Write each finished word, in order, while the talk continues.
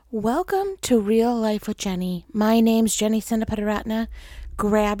Welcome to Real Life with Jenny. My name's Jenny Sandapadaratna.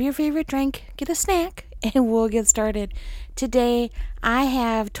 Grab your favorite drink, get a snack, and we'll get started. Today, I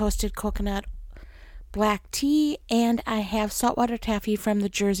have toasted coconut black tea and I have saltwater taffy from the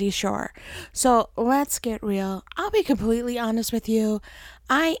Jersey Shore. So let's get real. I'll be completely honest with you.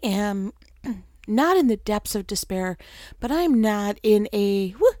 I am not in the depths of despair, but I'm not in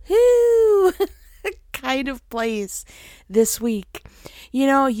a woohoo kind of place this week. You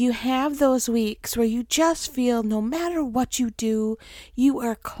know, you have those weeks where you just feel no matter what you do, you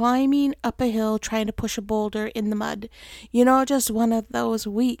are climbing up a hill trying to push a boulder in the mud. You know, just one of those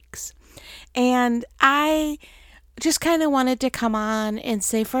weeks. And I just kind of wanted to come on and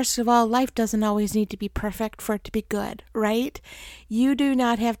say, first of all, life doesn't always need to be perfect for it to be good, right? You do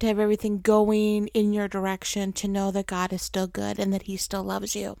not have to have everything going in your direction to know that God is still good and that He still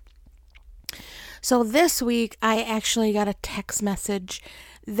loves you. So this week, I actually got a text message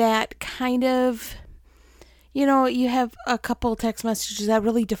that kind of, you know, you have a couple text messages that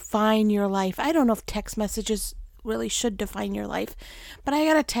really define your life. I don't know if text messages really should define your life, but I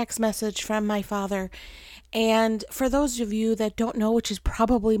got a text message from my father. And for those of you that don't know, which is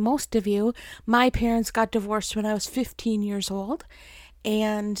probably most of you, my parents got divorced when I was 15 years old.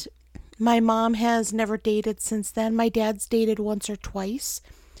 And my mom has never dated since then. My dad's dated once or twice.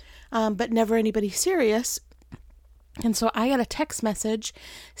 But never anybody serious. And so I got a text message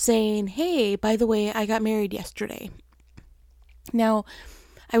saying, hey, by the way, I got married yesterday. Now,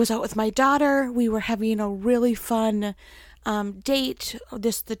 I was out with my daughter. We were having a really fun date.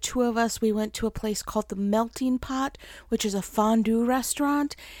 Just the two of us. We went to a place called the Melting Pot, which is a fondue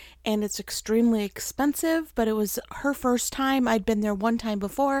restaurant. And it's extremely expensive, but it was her first time. I'd been there one time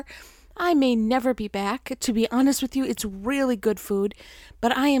before. I may never be back. To be honest with you, it's really good food,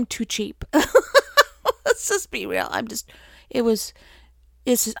 but I am too cheap. Let's just be real. I'm just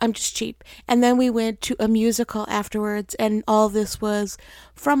cheap. And then we went to a musical afterwards, and all this was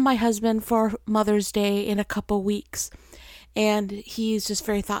from my husband for Mother's Day in a couple weeks. And he's just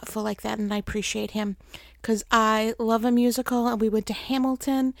very thoughtful like that, and I appreciate him because I love a musical, and we went to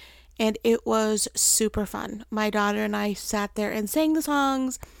Hamilton, and it was super fun. My daughter and I sat there and sang the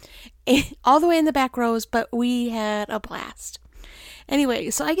songs all the way in the back rows, but we had a blast. Anyway,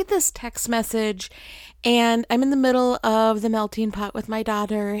 so I get this text message, and I'm in the middle of the Melting Pot with my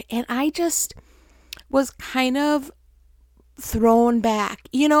daughter, and I just was kind of thrown back.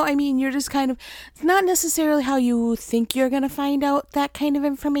 You know, I mean, you're just kind of, it's not necessarily how you think you're going to find out that kind of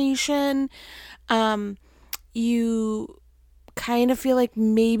information. You kind of feel like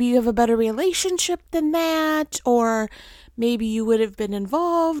maybe you have a better relationship than that, or maybe you would have been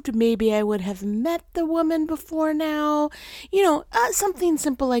involved. Maybe I would have met the woman before now. You know, something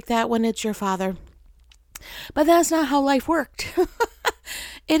simple like that when it's your father. But that's not how life worked.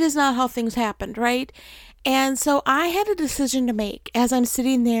 It is not how things happened, right? And so I had a decision to make as I'm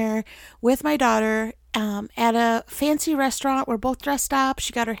sitting there with my daughter at a fancy restaurant. We're both dressed up.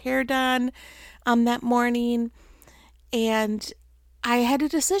 She got her hair done that morning. And I had a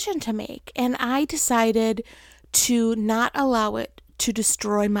decision to make. And I decided to not allow it to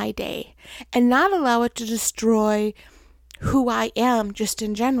destroy my day and not allow it to destroy who I am just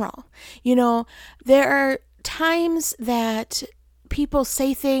in general. You know, there are times that people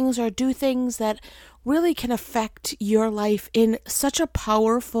say things or do things that really can affect your life in such a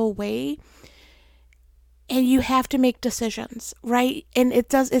powerful way. And you have to make decisions, right? And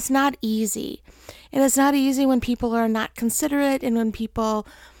it's not easy. And it's not easy when people are not considerate and when people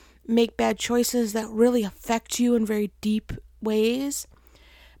make bad choices that really affect you in very deep ways.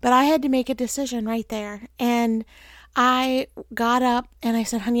 But I had to make a decision right there. And I got up and I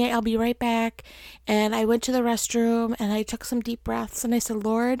said, honey, I'll be right back. And I went to the restroom and I took some deep breaths and I said,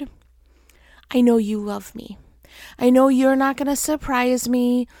 Lord, I know you love me. I know you're not going to surprise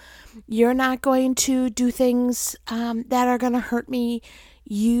me. You're not going to do things that are going to hurt me.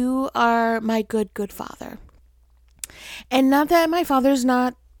 You are my good, good father. And not that my father's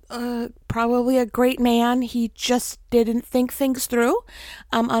not probably a great man. He just didn't think things through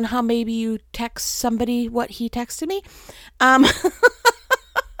on how maybe you text somebody what he texted me.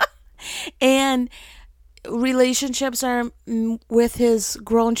 And relationships are with his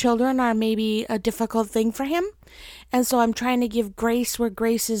grown children are maybe a difficult thing for him. And so I'm trying to give grace where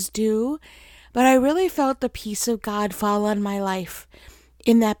grace is due. But I really felt the peace of God fall on my life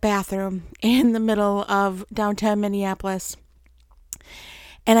in that bathroom in the middle of downtown Minneapolis.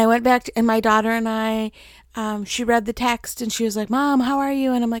 And I went back and my daughter and I, she read the text and she was like, Mom, how are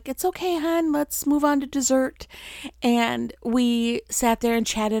you? And I'm like, it's okay, hon. Let's move on to dessert. And we sat there and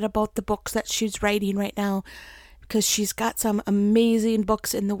chatted about the books that she's writing right now. because she's got some amazing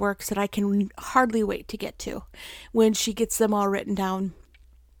books in the works that I can hardly wait to get to when she gets them all written down.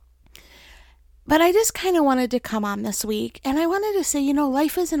 But I just kind of wanted to come on this week, and I wanted to say,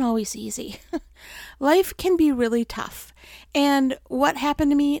 life isn't always easy. Life can be really tough. And what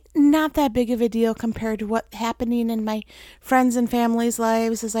happened to me, not that big of a deal compared to what's happening in my friends' and family's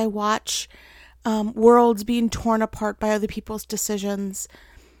lives as I watch worlds being torn apart by other people's decisions.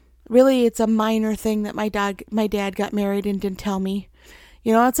 Really, it's a minor thing that my dad got married and didn't tell me.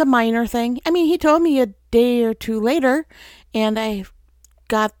 It's a minor thing. I mean, he told me a day or two later, and I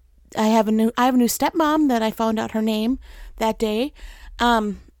have a new stepmom that I found out her name that day.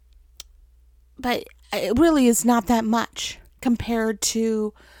 But it really is not that much compared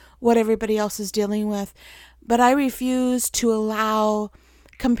to what everybody else is dealing with. But I refuse to allow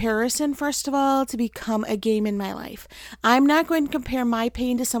comparison, first of all, to become a game in my life. I'm not going to compare my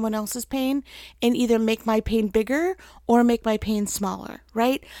pain to someone else's pain and either make my pain bigger or make my pain smaller,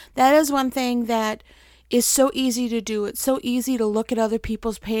 right? That is one thing that is so easy to do. It's so easy to look at other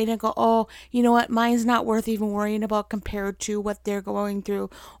people's pain and go, oh, you know what? Mine's not worth even worrying about compared to what they're going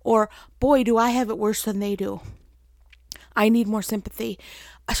through. Or, boy, do I have it worse than they do. I need more sympathy.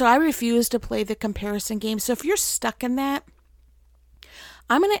 So I refuse to play the comparison game. So if you're stuck in that,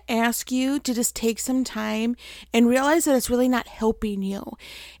 I'm going to ask you to just take some time and realize that it's really not helping you.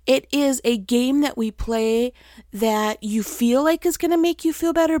 It is a game that we play that you feel like is going to make you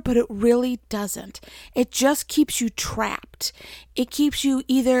feel better, but it really doesn't. It just keeps you trapped. It keeps you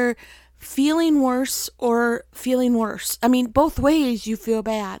either feeling worse or feeling worse. I mean, both ways you feel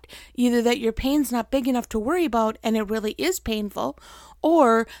bad. Either that your pain's not big enough to worry about and it really is painful,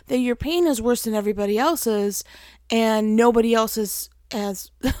 or that your pain is worse than everybody else's and nobody else is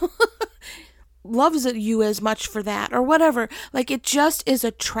as loves you as much for that or whatever. Like, it just is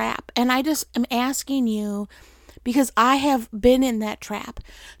a trap. And I just am asking you, because I have been in that trap,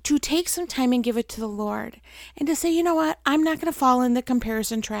 to take some time and give it to the Lord and to say, you know what, I'm not going to fall in the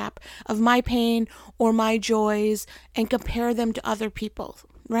comparison trap of my pain or my joys and compare them to other people,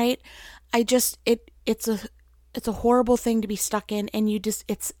 right? It's a horrible thing to be stuck in, and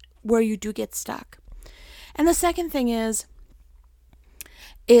it's where you do get stuck. And the second thing is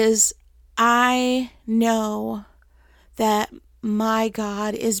I know that my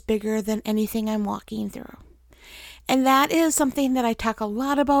God is bigger than anything I'm walking through. And that is something that I talk a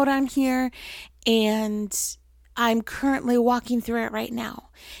lot about on here, and I'm currently walking through it right now.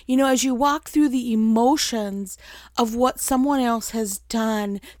 As you walk through the emotions of what someone else has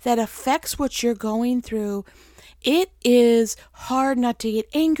done that affects what you're going through, it is hard not to get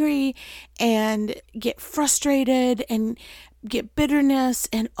angry and get frustrated and get bitterness,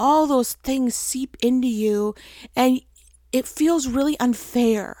 and all those things seep into you, and it feels really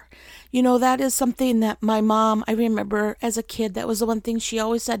unfair. That is something that my mom, I remember as a kid, that was the one thing she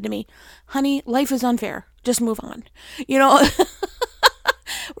always said to me, honey, life is unfair. Just move on.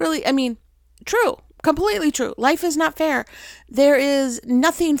 Really, I mean, true, completely true. Life is not fair. There is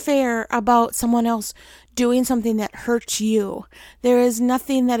nothing fair about someone else doing something that hurts you. There is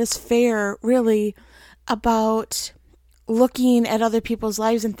nothing that is fair, really, about looking at other people's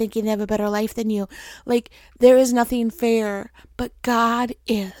lives and thinking they have a better life than you. Like, there is nothing fair, but God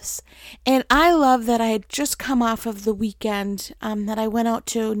is. And I love that I had just come off of the weekend that I went out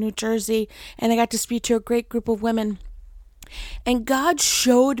to New Jersey, and I got to speak to a great group of women. And God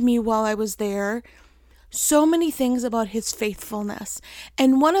showed me while I was there so many things about his faithfulness.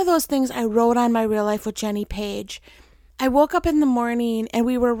 And one of those things I wrote on my Real Life with Jenny page. I woke up in the morning and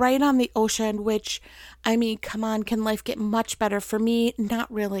we were right on the ocean, which, I mean, come on, can life get much better? For me,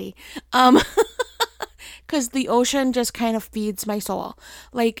 not really. Because the ocean just kind of feeds my soul.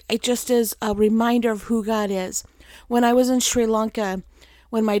 Like, it just is a reminder of who God is. When I was in Sri Lanka,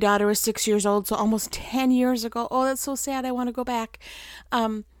 when my daughter was 6 years old, so almost 10 years ago, oh, that's so sad, I want to go back.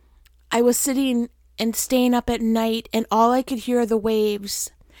 I was sitting and staying up at night, and all I could hear are the waves.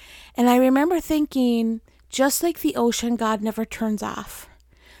 And I remember thinking, just like the ocean, God never turns off.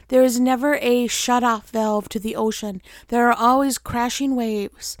 There is never a shut-off valve to the ocean. There are always crashing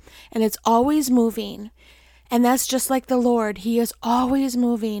waves, and it's always moving. And that's just like the Lord. He is always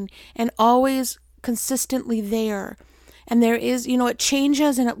moving and always consistently there. And there is, it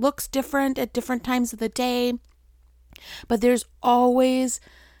changes and it looks different at different times of the day, but there's always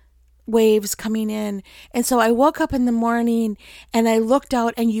waves coming in. And so I woke up in the morning and I looked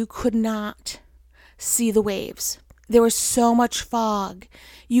out, and you could not see the waves. There was so much fog.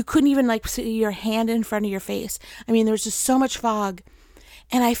 You couldn't even see your hand in front of your face. I mean, there was just so much fog.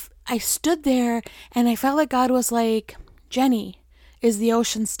 And I stood there and I felt like God was like, Jenny, is the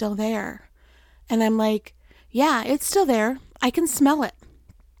ocean still there? And I'm like, yeah, it's still there. I can smell it.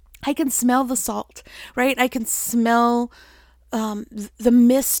 I can smell the salt, right? I can smell the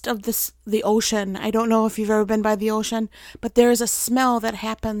mist of the ocean. I don't know if you've ever been by the ocean, but there's a smell that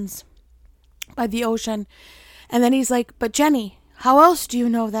happens by the ocean. And then he's like, but Jenny, how else do you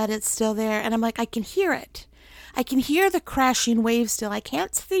know that it's still there? And I'm like, I can hear it. I can hear the crashing waves still. I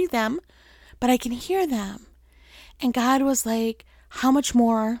can't see them, but I can hear them. And God was like, how much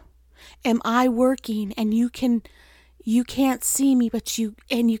more am I working? And you can't see me,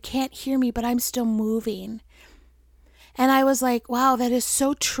 and you can't hear me, but I'm still moving. And I was like, wow, that is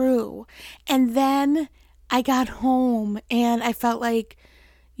so true. And then I got home and I felt like,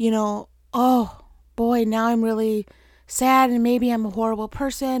 oh boy, now I'm really sad, and maybe I'm a horrible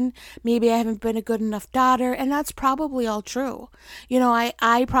person. Maybe I haven't been a good enough daughter. And that's probably all true.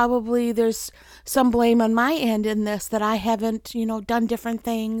 I probably, there's some blame on my end in this, that I haven't, done different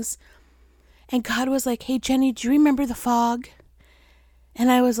things. And God was like, hey, Jenny, do you remember the fog? And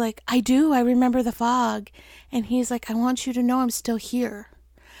I was like, I do. I remember the fog. And he's like, I want you to know I'm still here.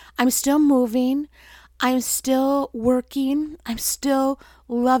 I'm still moving. I'm still working. I'm still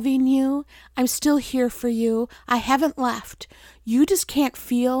loving you. I'm still here for you. I haven't left. You just can't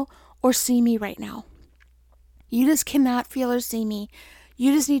feel or see me right now. You just cannot feel or see me.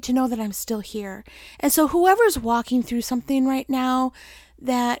 You just need to know that I'm still here. And so whoever's walking through something right now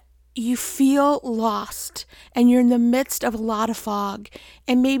that you feel lost and you're in the midst of a lot of fog,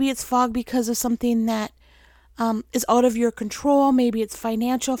 and maybe it's fog because of something that is out of your control, maybe it's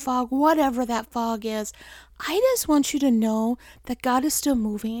financial fog, whatever that fog is, I just want you to know that God is still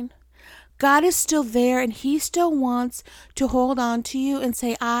moving. God is still there, and he still wants to hold on to you and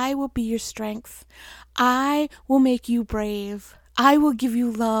say, I will be your strength. I will make you brave. I will give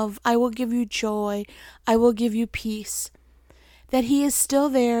you love. I will give you joy. I will give you peace. That he is still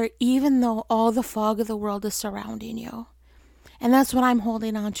there even though all the fog of the world is surrounding you. And that's what I'm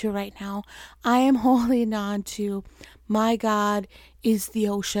holding on to right now. I am holding on to my God is the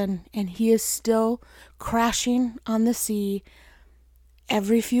ocean, and he is still crashing on the sea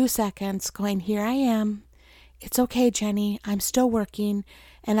every few seconds going, here I am. It's okay, Jenny. I'm still working,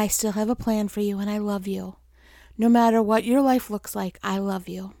 and I still have a plan for you, and I love you. No matter what your life looks like, I love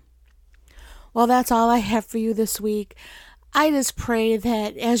you. Well, that's all I have for you this week. I just pray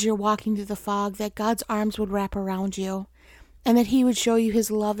that as you're walking through the fog, that God's arms would wrap around you, and that he would show you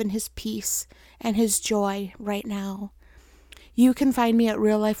his love and his peace and his joy right now. You can find me at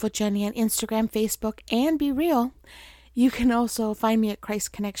Real Life with Jenny on Instagram, Facebook, and Be Real. You can also find me at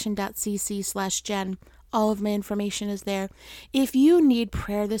christconnection.cc/Jen. All of my information is there. If you need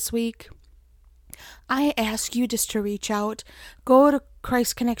prayer this week, I ask you just to reach out. Go to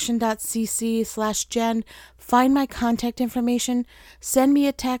christconnection.cc/Jen. Find my contact information. Send me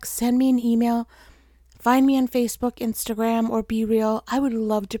a text. Send me an email. Find me on Facebook, Instagram, or Be Real. I would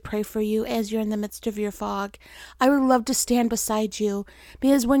love to pray for you as you're in the midst of your fog. I would love to stand beside you,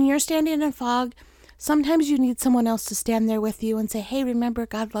 because when you're standing in fog, sometimes you need someone else to stand there with you and say, hey, remember,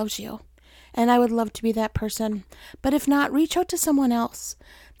 God loves you. And I would love to be that person. But if not, reach out to someone else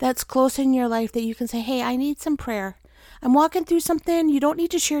that's close in your life that you can say, hey, I need some prayer. I'm walking through something. You don't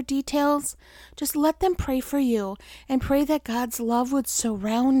need to share details. Just let them pray for you and pray that God's love would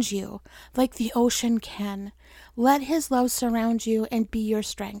surround you like the ocean can. Let his love surround you and be your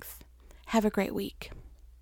strength. Have a great week.